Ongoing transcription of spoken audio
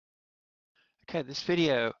Okay, this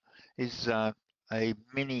video is a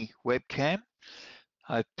mini webcam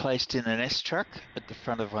I've placed in an S-truck at the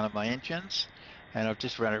front of one of my engines, and I've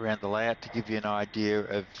just run it around the layout to give you an idea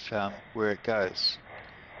of where it goes.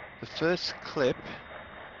 The first clip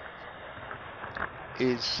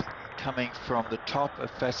is coming from the top of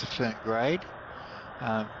Fassifern grade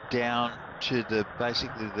down to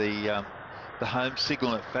basically the home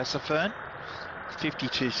signal at Fassifern,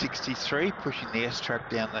 5263, pushing the S-truck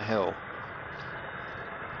down the hill.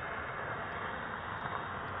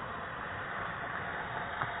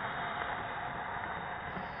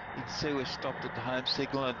 You can see we're stopped at the home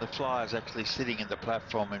signal and the flyer is actually sitting in the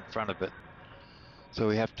platform in front of it. So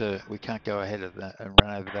we can't go ahead of that and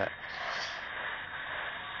run over that.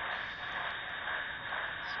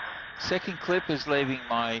 Second clip is leaving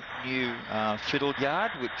my new fiddle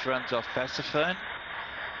yard, which runs off Fassifern.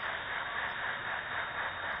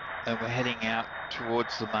 And we're heading out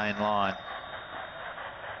towards the main line.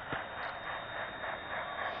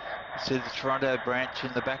 See the Toronto branch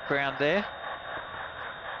in the background there?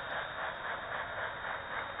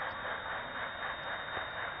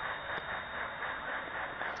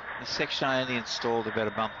 This section I only installed about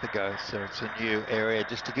a month ago, so it's a new area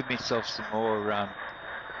just to give myself some more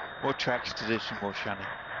tracks to do some more shunting.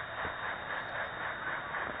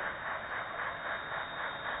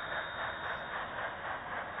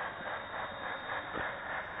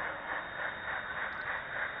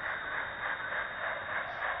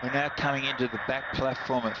 We're now coming into the back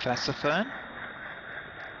platform at Fassifern.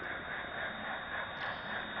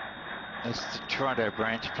 That's the Toronto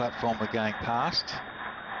branch platform we're going past.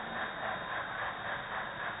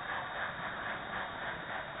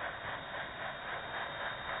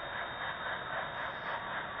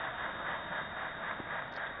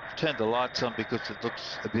 I've turned the lights on because it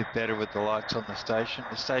looks a bit better with the lights on the station.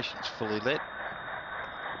 The station's fully lit.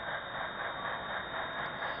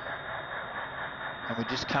 And we're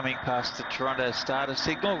just coming past the Toronto starter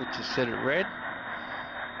signal, which is set at red.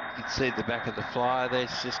 You can see the back of the flyer there,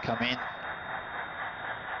 it's just come in.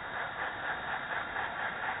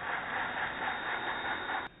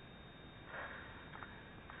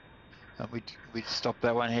 And we stopped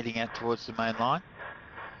that one heading out towards the main line.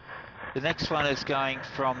 The next one is going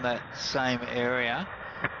from that same area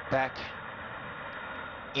back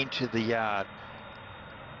into the yard.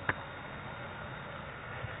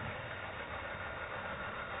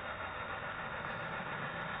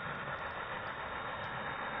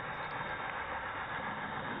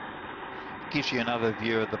 Gives you another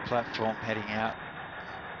view of the platform heading out.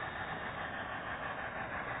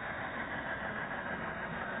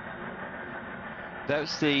 That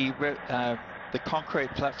was the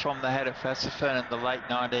concrete platform they had at Fassifern in the late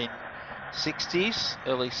 1960s,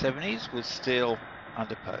 early 70s, with steel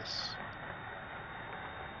underposts.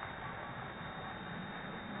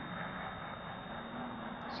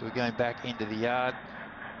 So we're going back into the yard.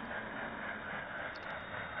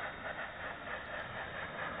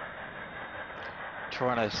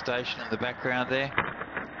 Toronto station in the background there,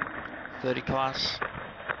 30 class.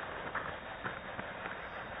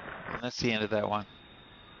 And that's the end of that one.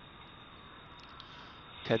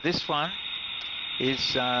 Okay, this one is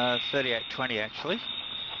 3820 actually,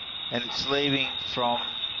 and it's leaving from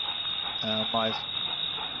my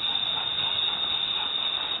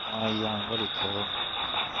what do you call them?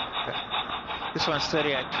 Okay. This one's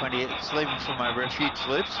 3820. It's leaving from my refuge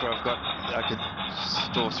loops where I can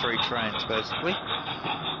store 3 trains basically,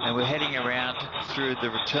 and we're heading around through the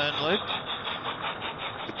return loop,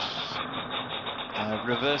 which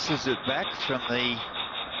reverses it back from the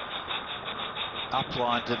up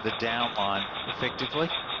line to the down line effectively.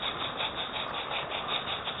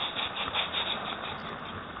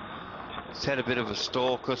 It's had a bit of a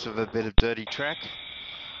stall because of a bit of dirty track,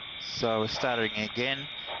 so we're starting again.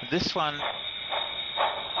 This one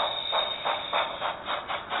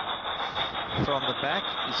from the back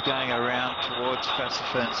is going around towards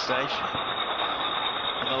Fassifern station.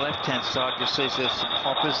 On the left hand side you'll see there's some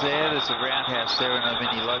hoppers there, there's a roundhouse there and a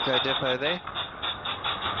mini loco depot there.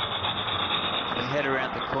 We head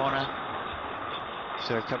around the corner,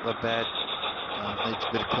 so a couple of bad, needs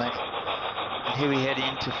a bit of cleaning. And here we head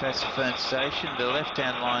into Fassifern station. The left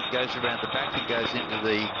hand line goes around the back and goes into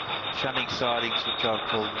the shunting sidings, which I've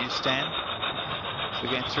called Newcastle. So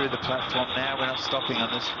we're going through the platform now, we're not stopping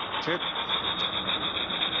on this trip.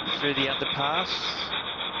 Through the underpass.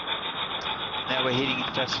 Now we're hitting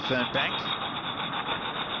Fassifern Bank.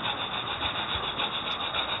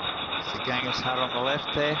 There's the Gangers hut on the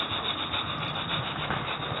left there.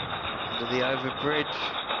 Under the overbridge.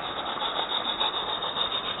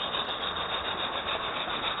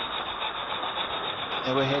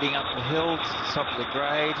 Now we're heading up the hill to the top of the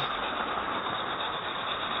grade.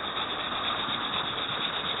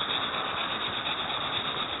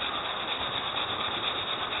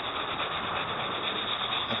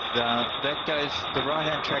 And that goes, the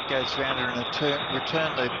right-hand track goes round and a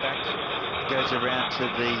return loop back, goes around to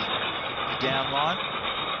the down line,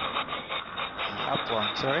 up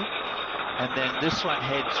line, sorry. And then this one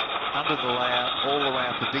heads under the layout, all the way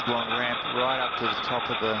up a big long ramp, right up to the top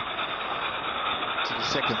of the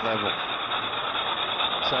second level.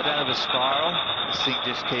 So I don't have a spiral. This thing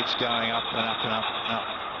just keeps going up and up and up and up.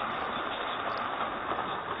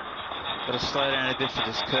 Got to slow down a bit for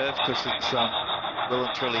this curve because it's well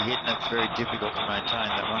and truly hidden. It's very difficult to maintain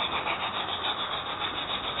that one.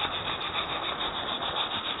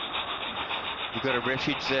 We've got a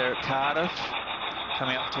refuge there at Cardiff,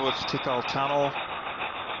 coming up towards Tickle Tunnel.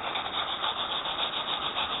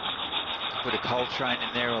 Put a coal train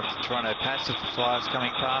in there of the Toronto Pacific flyers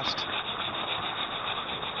coming past.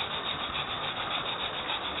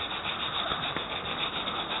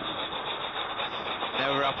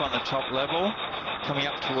 Now we're up on the top level, coming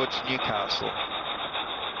up towards Newcastle.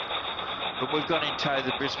 But we've got in tow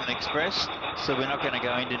the Brisbane Express, so we're not going to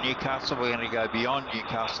go into Newcastle, we're going to go beyond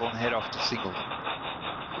Newcastle and head off to Singleton.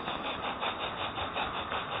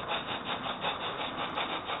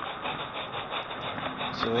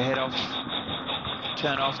 So we head off,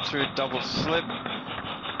 turn off through double slip,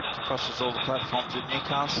 which crosses all the platforms at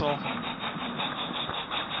Newcastle.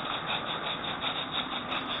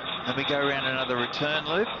 Then we go around another return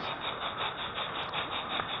loop.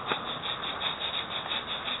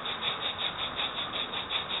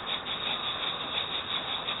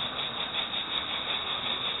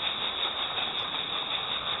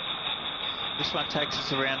 This one takes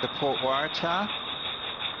us around to Port Waratah.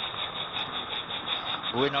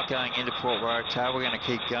 We're not going into Port Waratah, we're going to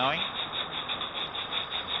keep going.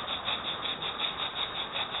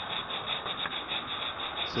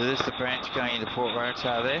 So there's the branch going into Port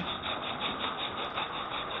Waratah there.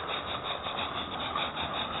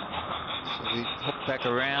 So we hop back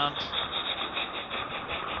around.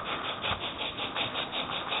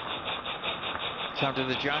 Come to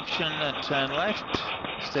the junction and turn left.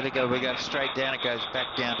 Instead of we go straight down, it goes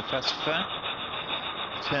back down to Fassifern.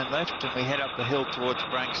 Turn left and we head up the hill towards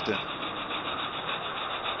Branxton.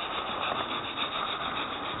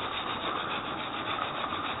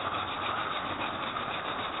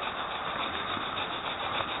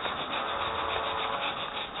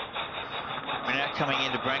 We're now coming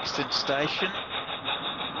into Branxton Station.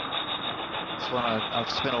 This one I've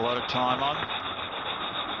spent a lot of time on.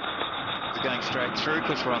 We're going straight through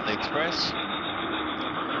because we're on the express.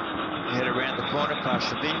 We head around the corner past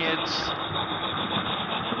the vineyards,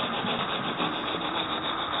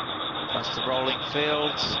 past the rolling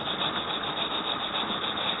fields.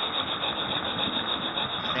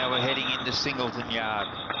 Now we're heading into Singleton Yard.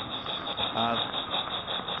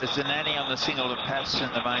 There's a nanny on the Singleton Pass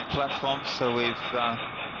in the main platform, so we're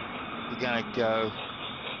going to go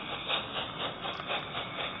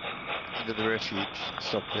into the refuge,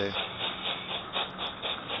 stop there.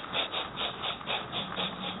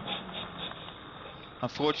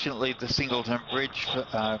 Unfortunately, the Singleton Bridge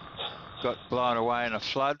got blown away in a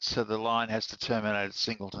flood, so the line has to terminate at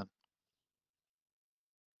Singleton.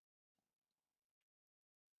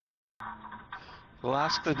 The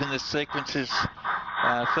last clip in this sequence is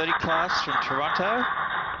 30 class from Toronto.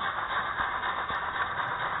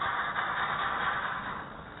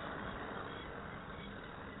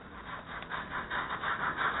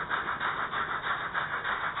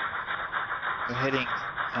 We're heading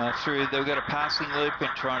through, they've got a passing loop in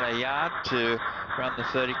Toronto Yard to run the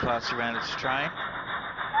 30 class around its train.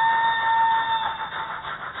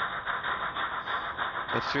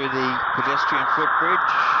 Go through the pedestrian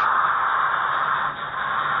footbridge,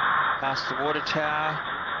 past the water tower,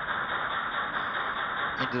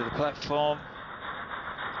 into the platform.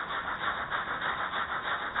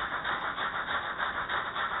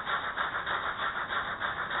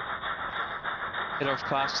 Head off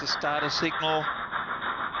past the starter signal.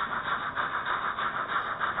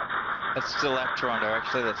 That's still at Toronto,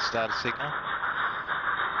 actually, that's starter signal.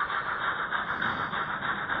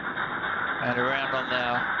 And around on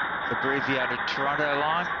the abbreviated Toronto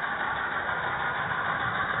line.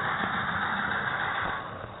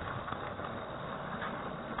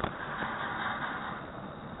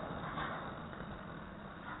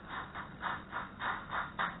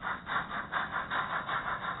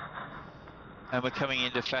 And we're coming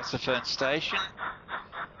into Fassifern Station,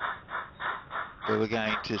 where we're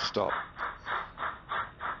going to stop.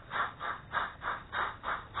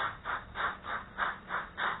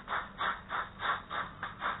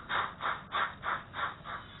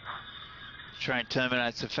 train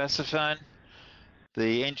terminates at Fassifern,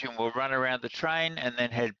 the engine will run around the train and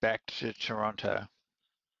then head back to Toronto.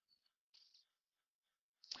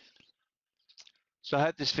 So I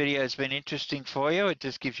hope this video has been interesting for you. It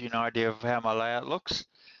just gives you an idea of how my layout looks.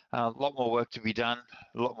 A lot more work to be done,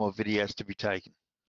 a lot more videos to be taken.